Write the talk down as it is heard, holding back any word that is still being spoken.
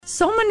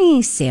So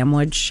many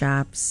sandwich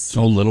shops.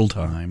 So little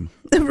time.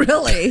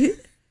 Really?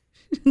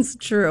 It's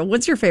true.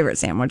 What's your favorite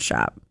sandwich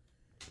shop?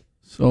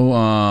 So,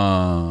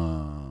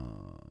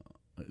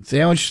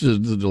 sandwich, do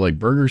like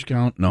burgers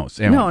count? No,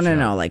 sandwich shop.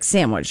 No. Like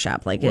sandwich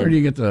shop. Like where do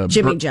you get the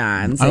Jimmy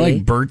John's? I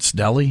like Bert's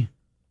Deli.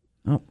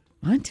 Oh,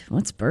 what?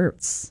 What's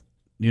Bert's?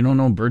 You don't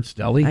know Bert's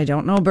Deli? I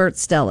don't know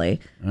Bert's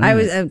Deli. I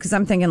was because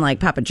I'm thinking like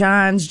Papa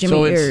John's, Jimmy.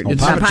 So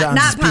it's not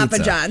Papa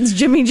Pizza. John's,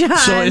 Jimmy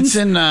John's. So it's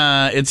in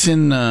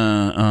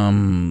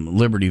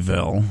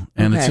Libertyville,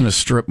 and it's in a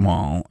strip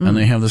mall, and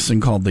they have this thing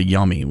called the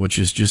Yummy, which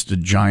is just a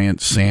giant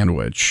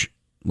sandwich.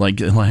 Like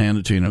they'll hand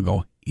it to you and they'll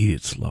go, eat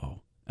it slow.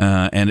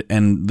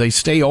 And they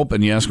stay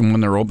open. You ask them when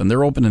they're open.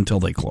 They're open until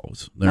they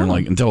close. They're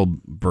like until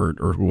Bert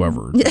or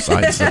whoever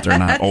decides that they're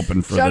not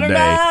open for Shut the her day.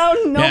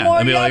 down. No more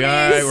they'll be like, all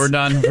yummies. right, we're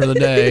done for the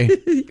day.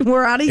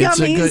 We're out of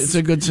yummies. It's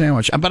a good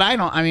sandwich. But I've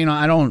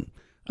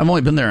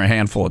only been there a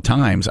handful of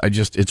times.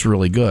 It's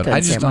really good.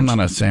 I'm not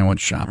a sandwich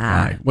shop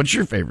guy. What's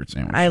your favorite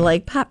sandwich? I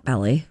like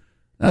Potbelly.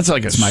 That's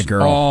like my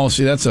girl. Oh,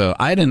 see,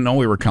 I didn't know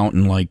we were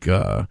counting like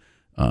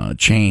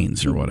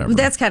chains or whatever.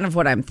 That's kind of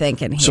what I'm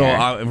thinking here.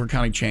 So if we're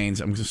counting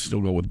chains, I'm going to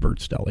still go with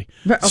Bert's Deli.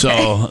 Okay.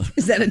 So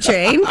is that a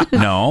chain?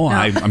 no,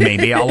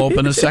 maybe I'll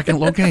open a second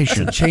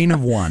location. Chain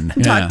of one.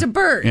 Talk to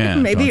Bert. Yeah,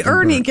 Maybe talk to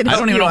Ernie Bert. can help I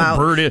don't even you know out.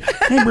 who Bert is.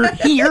 Hey, Bert.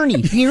 Hey,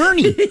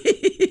 Ernie.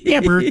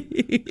 Yeah, Bert.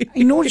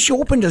 I noticed you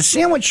opened a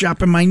sandwich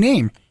shop in my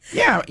name.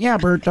 Yeah,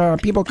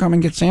 Bert. People come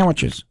and get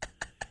sandwiches.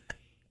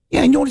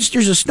 Yeah, I noticed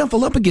there's a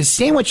Snuffleupagus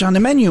sandwich on the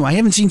menu. I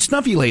haven't seen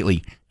Snuffy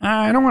lately.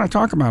 I don't want to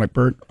talk about it,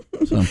 Bert.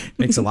 So,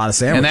 Makes a lot of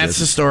sandwiches. and that's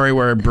the story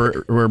where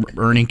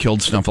Ernie killed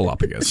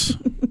Snuffleupagus.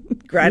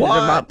 Grinded him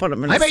up, put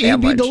him in a I bet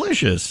sandwich. he'd be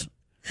delicious.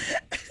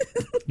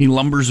 He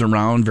lumbers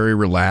around very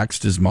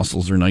relaxed. His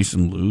muscles are nice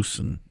and loose,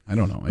 and I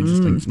don't know. I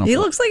just think He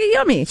looks like a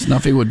yummy.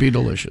 Snuffy would be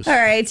delicious. All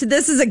right, so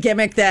this is a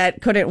gimmick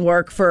that couldn't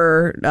work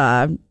for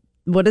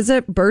what is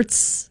it?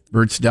 Bert's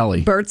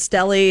Deli. Bert's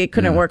Deli. It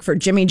couldn't work for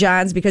Jimmy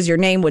John's because your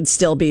name would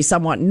still be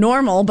somewhat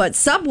normal. But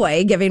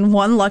Subway giving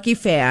one lucky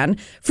fan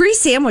free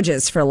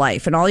sandwiches for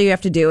life, and all you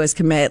have to do is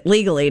commit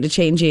legally to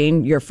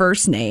changing your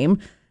first name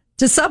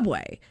to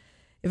Subway.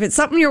 If it's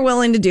something you're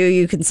willing to do,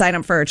 you can sign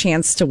up for a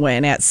chance to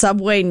win at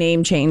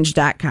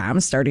subwaynamechange.com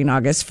starting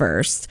August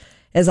 1st.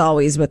 As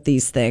always with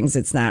these things,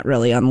 it's not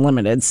really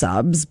unlimited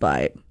subs,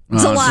 but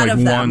it's a lot like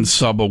of them. one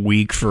sub a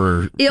week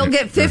for. You'll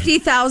get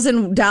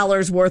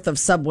 $50,000 worth of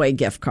Subway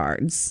gift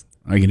cards.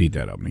 I can eat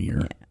that up in a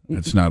year.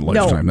 It's not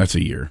lifetime. That's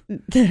a year. You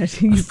could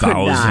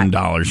 $1,000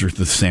 not. worth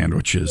of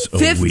sandwiches a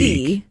 50.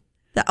 week.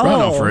 Oh,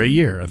 No, for a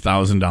year,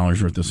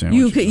 $1,000 worth of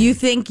sandwiches. You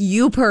think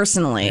you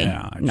personally?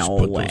 Yeah, I just no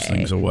put way. those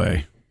things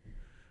away.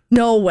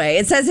 No way.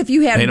 It says if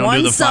you had They don't do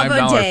one the sub a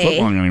 $5 day,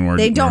 footlong anymore.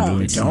 they Nor don't.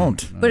 do They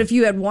don't. But if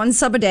you had one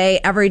sub a day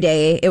every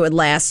day, it would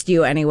last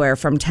you anywhere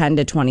from 10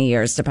 to 20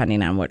 years,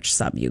 depending on which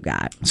sub you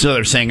got. So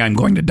they're saying I'm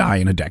going to die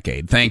in a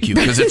decade. Thank you,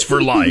 because it's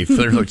for life.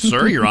 They're like,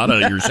 sir, your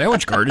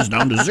sandwich card is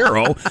down to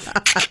 0.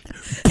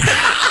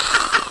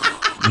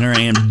 And there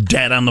I am,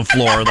 dead on the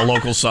floor of the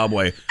local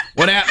Subway.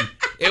 What happened?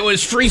 It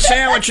was free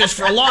sandwiches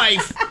for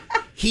life.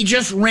 He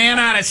just ran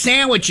out of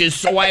sandwiches,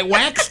 so I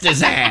waxed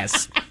his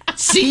ass.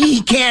 See,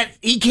 he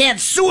can't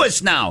sue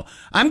us now.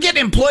 I'm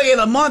getting employee of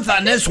the month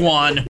on this one.